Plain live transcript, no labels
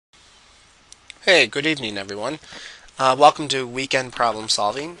Hey, good evening, everyone. Welcome to Weekend Problem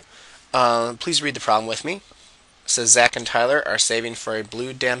Solving. Please read the problem with me. It says Zach and Tyler are saving for a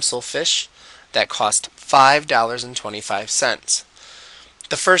blue damsel fish that cost $5.25.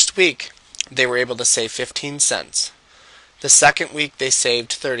 The first week, they were able to save 15 cents. The second week, they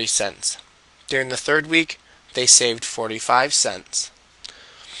saved 30 cents. During the third week, they saved 45 cents.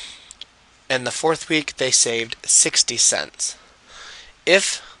 And the fourth week, they saved 60 cents.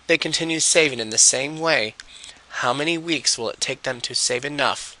 If they continue saving in the same way, how many weeks will it take them to save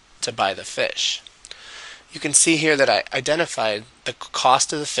enough to buy the fish? You can see here that I identified the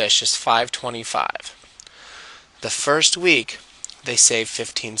cost of the fish is $5.25. The first week, they saved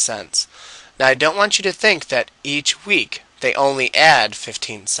 15 cents. Now, I don't want you to think that each week they only add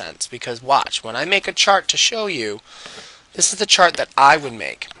 15 cents, because watch, when I make a chart to show you, this is the chart that I would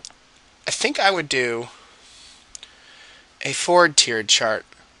make. I think I would do a forward-tiered chart.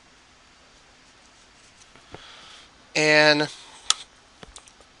 And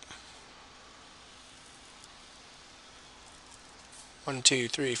one, two,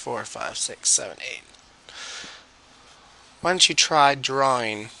 three, four, five, six, seven, eight. Why don't you try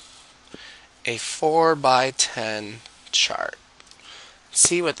drawing a 4x10 chart?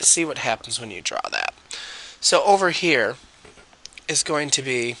 See what happens when you draw that. So over here is going to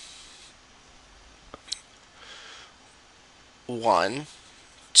be 1,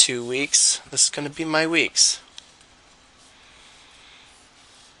 2 weeks. This is going to be my weeks.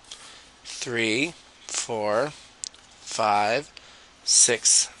 3, 4, 5,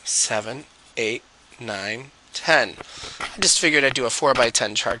 6, 7, 8, 9, 10. I just figured I'd do a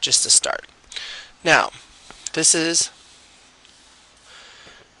 4x10 chart just to start. Now, this is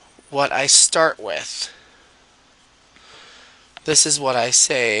what I start with. This is what I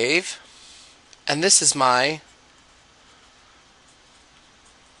save. And this is my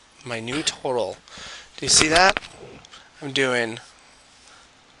new total. Do you see that? I'm doing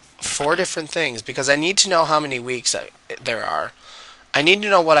 4 different things because I need to know how many weeks there are. I need to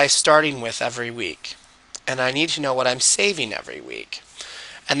know what I'm starting with every week. And I need to know what I'm saving every week.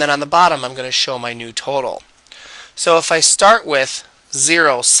 And then on the bottom I'm going to show my new total. So if I start with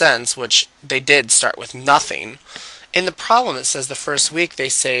 0 cents, which they did start with nothing, in the problem it says the first week they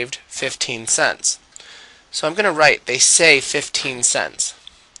saved 15 cents. So I'm going to write they save 15 cents.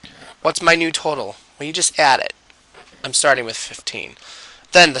 What's my new total? Well, you just add it. I'm starting with 15.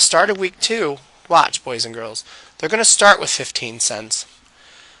 Then the start of week 2, watch boys and girls, they're going to start with 15 cents.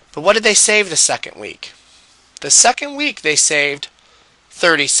 But what did they save the second week? The second week they saved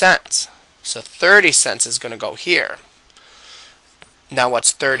 30 cents. So 30 cents is going to go here. Now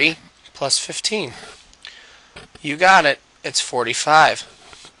what's 30 plus 15? You got it. It's 45.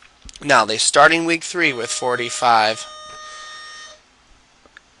 Now they're starting week 3 with 45.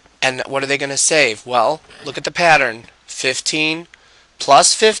 And what are they going to save? Well, look at the pattern. 15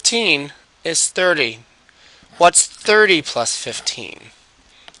 plus 15 is 30. What's 30 plus 15?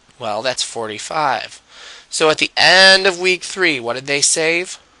 Well, that's 45. So at the end of week 3, what did they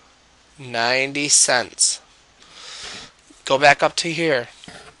save? 90 cents. Go back up to here.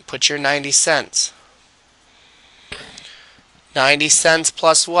 Put your 90 cents. 90 cents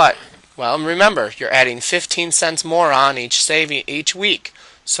plus what? Well, remember, you're adding 15 cents more on each week.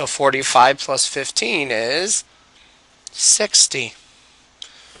 So 45 plus 15 is 60.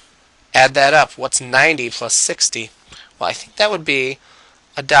 Add that up. What's 90 plus 60? Well, I think that would be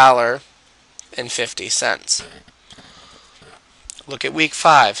 $1.50. Look at week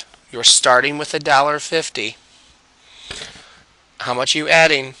 5. You're starting with $1.50. How much are you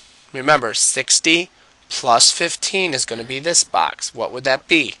adding? Remember, 60 plus 15 is going to be this box. What would that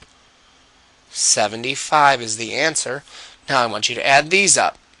be? 75 is the answer. Now I want you to add these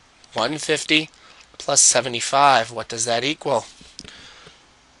up. 150 plus 75. What does that equal?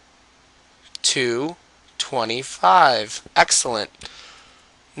 225. Excellent.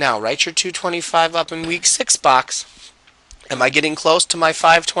 Now write your 225 up in week 6 box. Am I getting close to my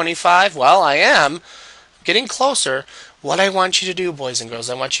 525? Well, I am. Getting closer. What I want you to do, boys and girls,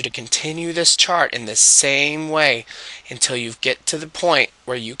 I want you to continue this chart in the same way until you get to the point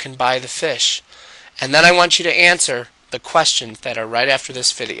where you can buy the fish. And then I want you to answer the questions that are right after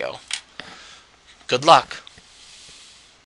this video. Good luck.